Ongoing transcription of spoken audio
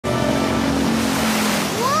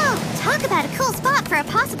cool spot for a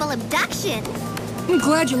possible abduction. I'm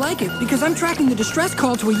glad you like it, because I'm tracking the distress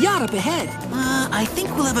call to a yacht up ahead. I think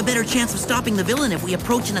we'll have a better chance of stopping the villain if we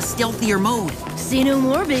approach in a stealthier mode. Say no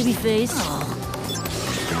more, babyface.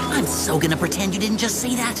 Oh, I'm so gonna pretend you didn't just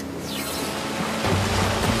say that.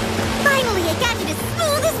 Finally, a gadget as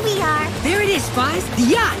smooth as we are. There it is, Spies, the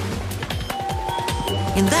yacht!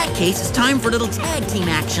 In that case, it's time for a little tag team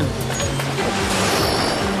action.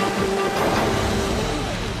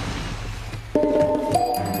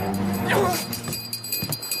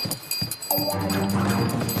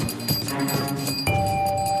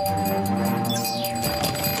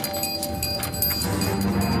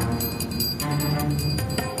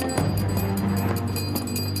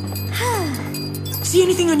 See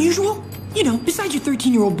anything unusual? You know, besides your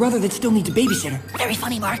 13-year-old brother that still needs a babysitter. Very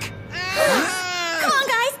funny, Mark. Come on,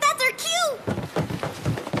 guys, that's our cue.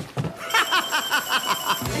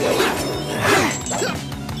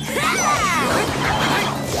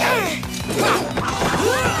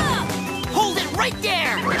 Hold it right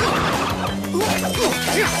there!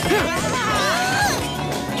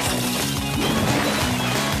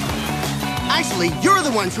 Actually, you're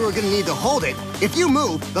the ones who are gonna need to hold it. If you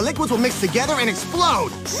move, the liquids will mix together and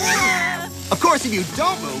explode. Of course, if you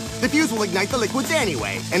don't move, the fuse will ignite the liquids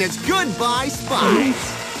anyway. And it's goodbye, Spies.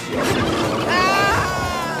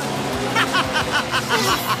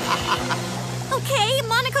 Okay,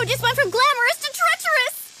 Monaco just went from glamorous to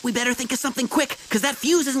treacherous. We better think of something quick, because that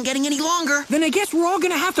fuse isn't getting any longer. Then I guess we're all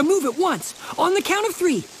gonna have to move at once. On the count of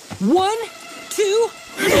 3. 1, 2,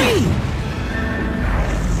 3!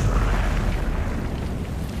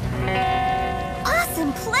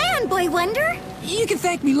 Awesome plan, Boy Wonder. You can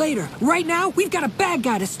thank me later. Right now, we've got a bad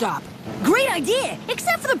guy to stop. Great idea,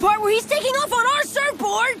 except for the part where he's taking off on our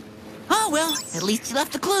surfboard. Oh, well, at least you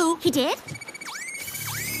left a clue. He did?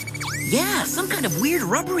 Yeah, some kind of weird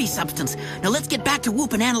rubbery substance. Now let's get back to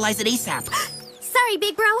Whoop and analyze it ASAP. Sorry,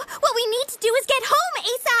 big bro. What we need to do is get home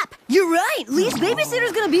ASAP. You're right, Lee's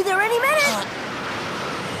babysitter's gonna be there any minute.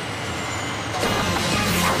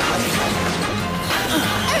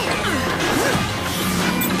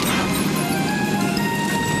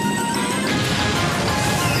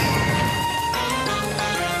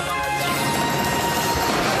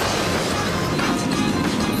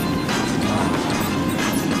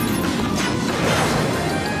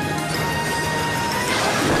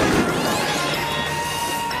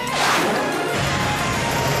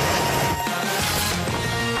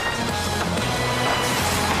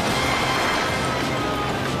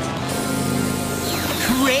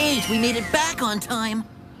 Great, we made it back on time.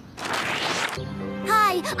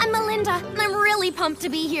 Hi, I'm Melinda. I'm really pumped to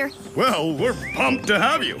be here. Well, we're pumped to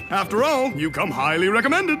have you. After all, you come highly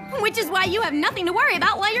recommended. Which is why you have nothing to worry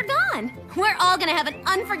about while you're gone. We're all gonna have an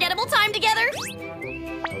unforgettable time together.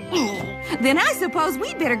 Then I suppose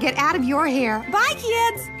we'd better get out of your hair. Bye,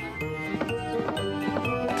 kids.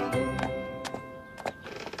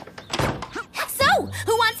 So,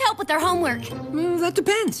 who wants help with their homework? That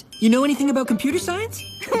depends. You know anything about computer science?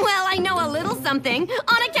 Well, I know a little something.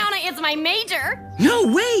 On account of it's my major. No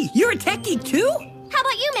way! You're a tech geek too? How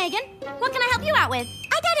about you, Megan? What can I help you out with?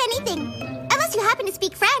 I got anything. Unless you happen to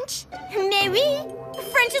speak French. Maybe.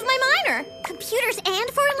 French is my minor. Computers and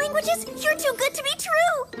foreign languages? You're too good to be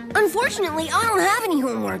true. Unfortunately, I don't have any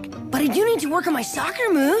homework, but I do need to work on my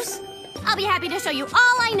soccer moves. I'll be happy to show you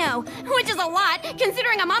all I know, which is a lot,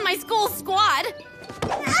 considering I'm on my school squad.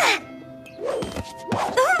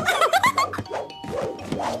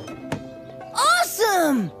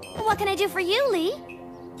 Awesome! What can I do for you, Lee?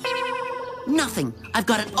 Nothing. I've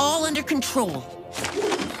got it all under control.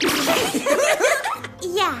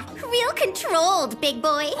 Yeah, real controlled, big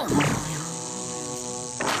boy.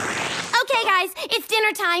 Okay, guys, it's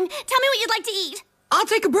dinner time. Tell me what you'd like to eat. I'll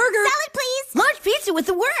take a burger. Salad, please. Large pizza with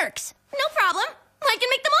the works. No problem. I can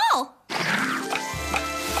make them all.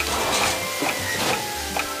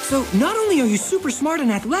 So, not only are you super smart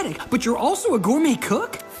and athletic, but you're also a gourmet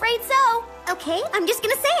cook? Afraid so. Okay, I'm just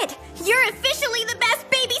gonna say it. You're officially the best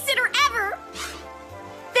babysitter ever.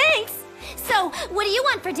 Thanks. So, what do you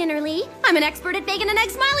want for dinner, Lee? I'm an expert at bacon and egg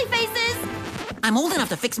smiley faces. I'm old enough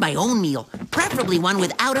to fix my own meal, preferably one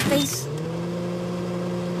without a face.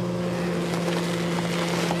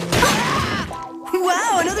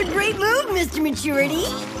 Wow, another great move, Mr. Maturity.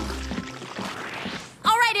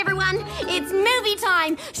 All right, everyone, it's movie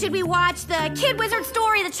time. Should we watch the Kid Wizard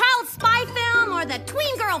story, the Child Spy film, or the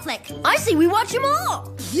Tween Girl flick? I say we watch them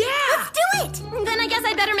all. Yeah! Let's do it! Then I guess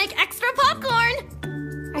I'd better make extra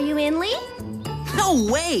popcorn. Are you in, Lee? No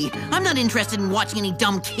way! I'm not interested in watching any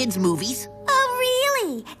dumb kids' movies. Oh,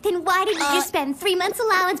 really? Then why did you just spend 3 months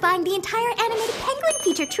allowance buying the entire animated Penguin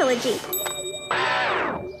feature trilogy?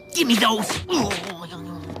 Give me those.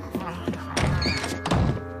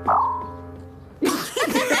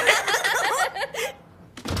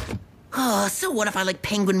 So what if I like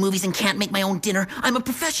penguin movies and can't make my own dinner? I'm a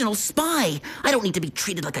professional spy. I don't need to be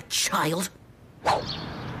treated like a child.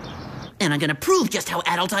 And I'm gonna prove just how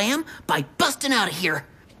adult I am by busting out of here.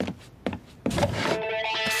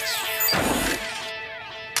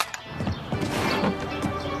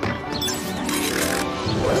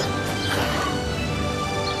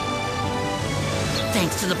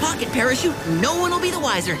 Thanks to the pocket parachute, no one will be the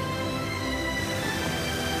wiser.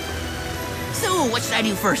 So, what should I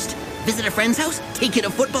do first? Visit a friend's house? Take in a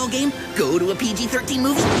football game? Go to a PG-13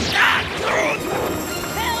 movie?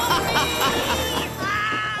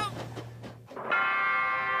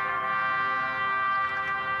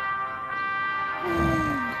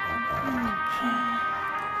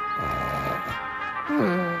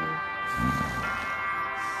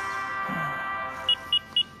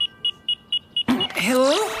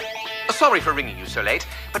 Hello? Sorry for ringing you so late,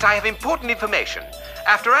 but I have important information.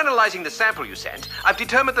 After analyzing the sample you sent, I've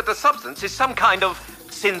determined that the substance is some kind of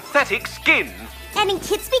synthetic skin. And in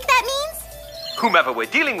kid speak that means? Whomever we're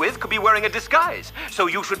dealing with could be wearing a disguise, so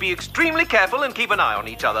you should be extremely careful and keep an eye on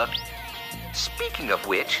each other. Speaking of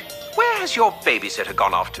which, where has your babysitter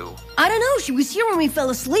gone off to? I don't know. She was here when we fell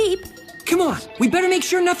asleep. Come on, we better make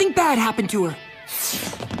sure nothing bad happened to her.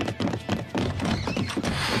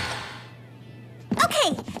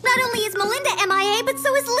 Okay, not only is Melinda MIA, but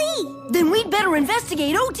so is Lee. Then we'd better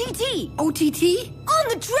investigate OTT. OTT? On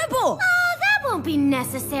the triple. Oh, that won't be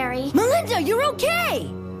necessary. Melinda, you're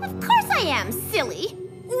okay. Of course I am, silly.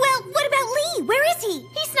 Well, what about Lee? Where is he?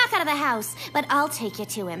 He snuck out of the house, but I'll take you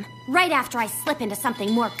to him. Right after I slip into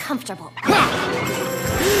something more comfortable.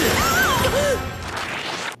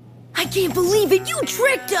 I can't believe it. You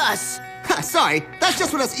tricked us. Sorry, that's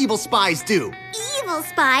just what us evil spies do. Evil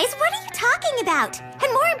spies? What are you talking about?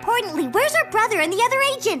 And more importantly, where's our brother and the other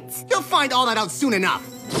agents? You'll find all that out soon enough.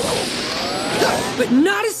 But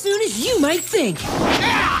not as soon as you might think.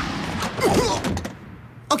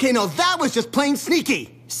 Okay, no, that was just plain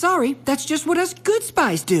sneaky. Sorry, that's just what us good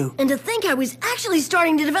spies do. And to think I was actually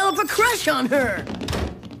starting to develop a crush on her.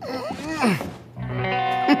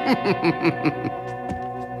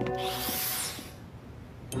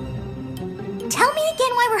 Tell me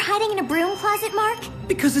again why we're hiding in a broom closet, Mark?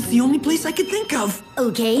 Because it's the only place I could think of.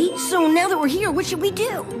 Okay, so now that we're here, what should we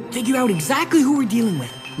do? Figure out exactly who we're dealing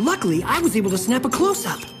with. Luckily, I was able to snap a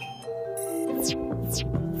close-up.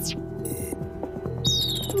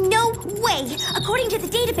 No way! According to the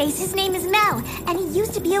database, his name is Mel, and he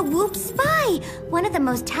used to be a Whoop spy. One of the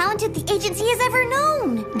most talented the agency has ever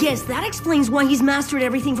known. Guess that explains why he's mastered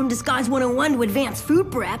everything from Disguise 101 to Advanced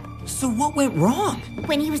Food Prep. So what went wrong?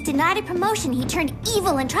 When he was denied a promotion, he turned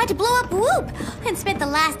evil and tried to blow up Whoop, and spent the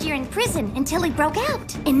last year in prison until he broke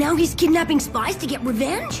out. And now he's kidnapping spies to get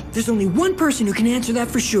revenge? There's only one person who can answer that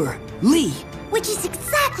for sure. Lee. Which is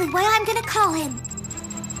exactly why I'm gonna call him.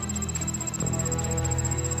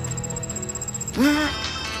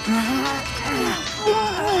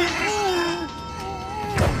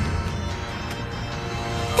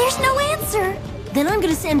 There's no answer. Then I'm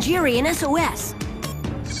gonna send Jerry an SOS.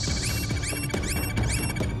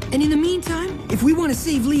 And in the meantime, if we want to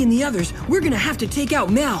save Lee and the others, we're gonna have to take out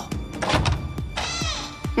Mel.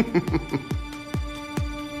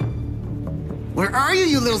 Where are you,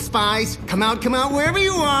 you little spies? Come out, wherever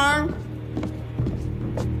you are.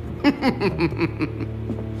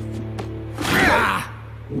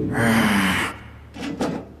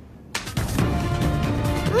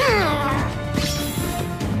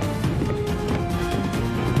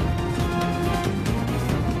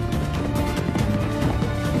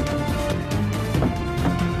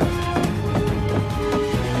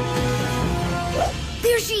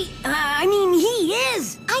 He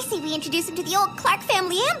is! I say we introduce him to the old Clark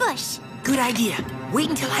family ambush. Good idea. Wait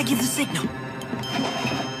until I give the signal.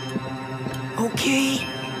 Okay,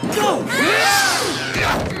 go!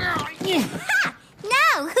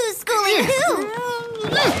 Now, who's schooling who?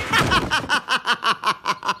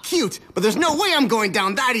 Cute, but there's no way I'm going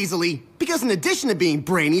down that easily. Because in addition to being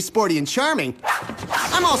brainy, sporty, and charming,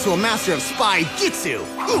 I'm also a master of spy jitsu.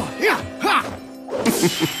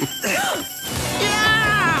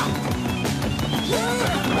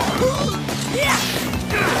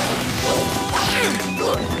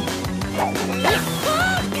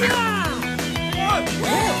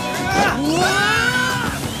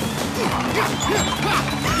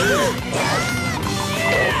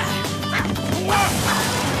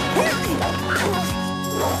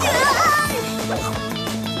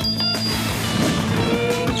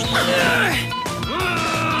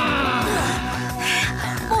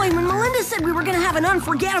 said we were gonna have an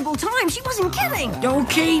unforgettable time. She wasn't kidding.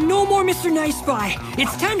 Okay, no more Mr. Nice Spy.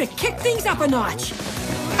 It's time to kick things up a notch.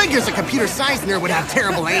 Figures a computer science nerd would have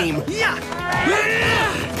terrible aim. Yeah.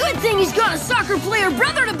 Good thing he's got a soccer player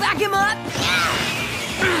brother to back him up.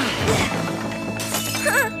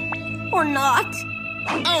 Or not.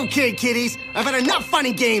 Okay, kiddies, I've had enough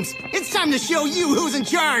funny games. It's time to show you who's in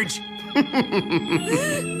charge.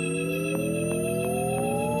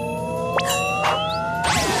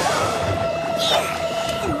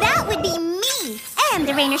 That would be me and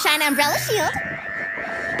the Rain or Shine umbrella shield.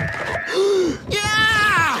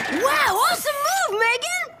 Yeah! Wow, awesome move,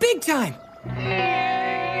 Megan! Big time.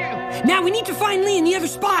 Now we need to find Lee and the other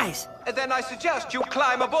spies. Then I suggest you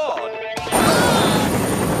climb aboard.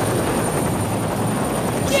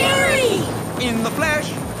 Jerry! In the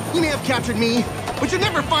flesh. You may have captured me, but you'll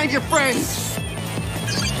never find your friends.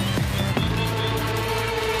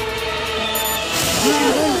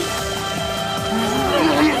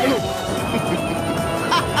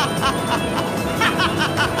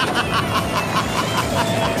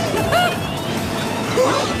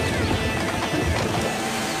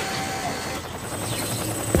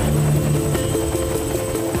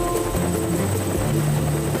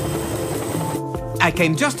 I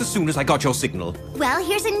came just as soon as I got your signal. Well,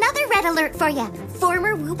 here's another red alert for you.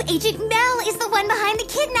 Former Whoop agent Mel is the one behind the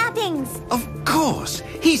kidnappings. Of course.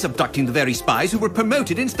 He's abducting the very spies who were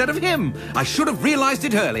promoted instead of him. I should have realized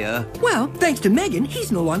it earlier. Well, thanks to Megan,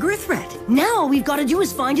 he's no longer a threat. Now all we've got to do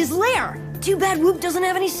is find his lair. Too bad Whoop doesn't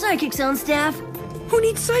have any psychics on staff. Who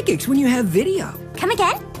needs psychics when you have video? Come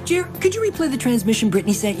again? Jer, could you replay the transmission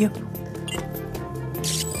Brittany sent you?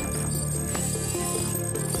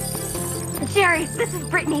 Jerry, this is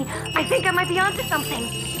Brittany. I think I might be onto something.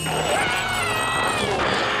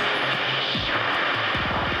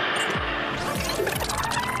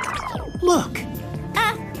 Look.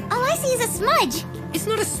 All I see is a smudge. It's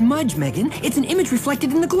not a smudge, Megan. It's an image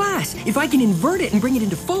reflected in the glass. If I can invert it and bring it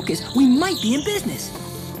into focus, we might be in business.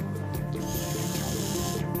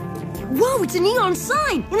 Whoa, it's a neon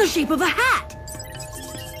sign in the shape of a hat.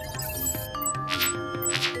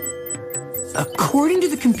 According to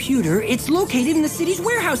the computer, it's located in the city's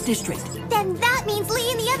warehouse district. Then that means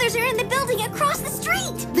Lee and the others are in the building across the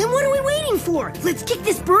street. Then what are we waiting for? Let's kick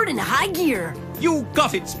this bird into high gear. You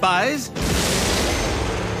got it, spies.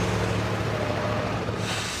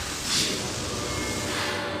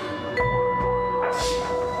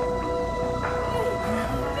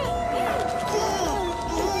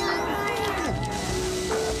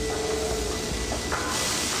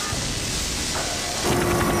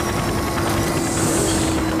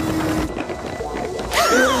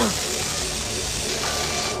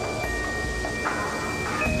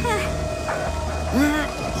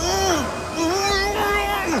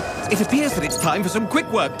 It appears that it's time for some quick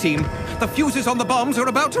work, team. The fuses on the bombs are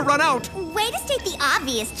about to run out. Way to state the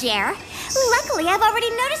obvious, Jer. Luckily, I've already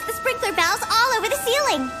noticed the sprinkler valves all over the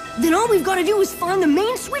ceiling. Then all we've got to do is find the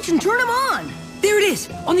main switch and turn them on. There it is,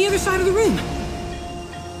 on the other side of the room.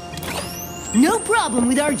 No problem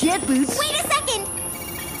with our jet boots. Wait a second.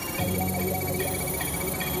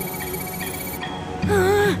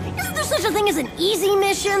 Isn't there such a thing as an easy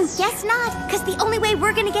mission? Guess not, because the only way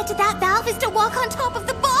we're going to get to that valve is to walk on top of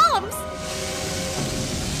the bombs.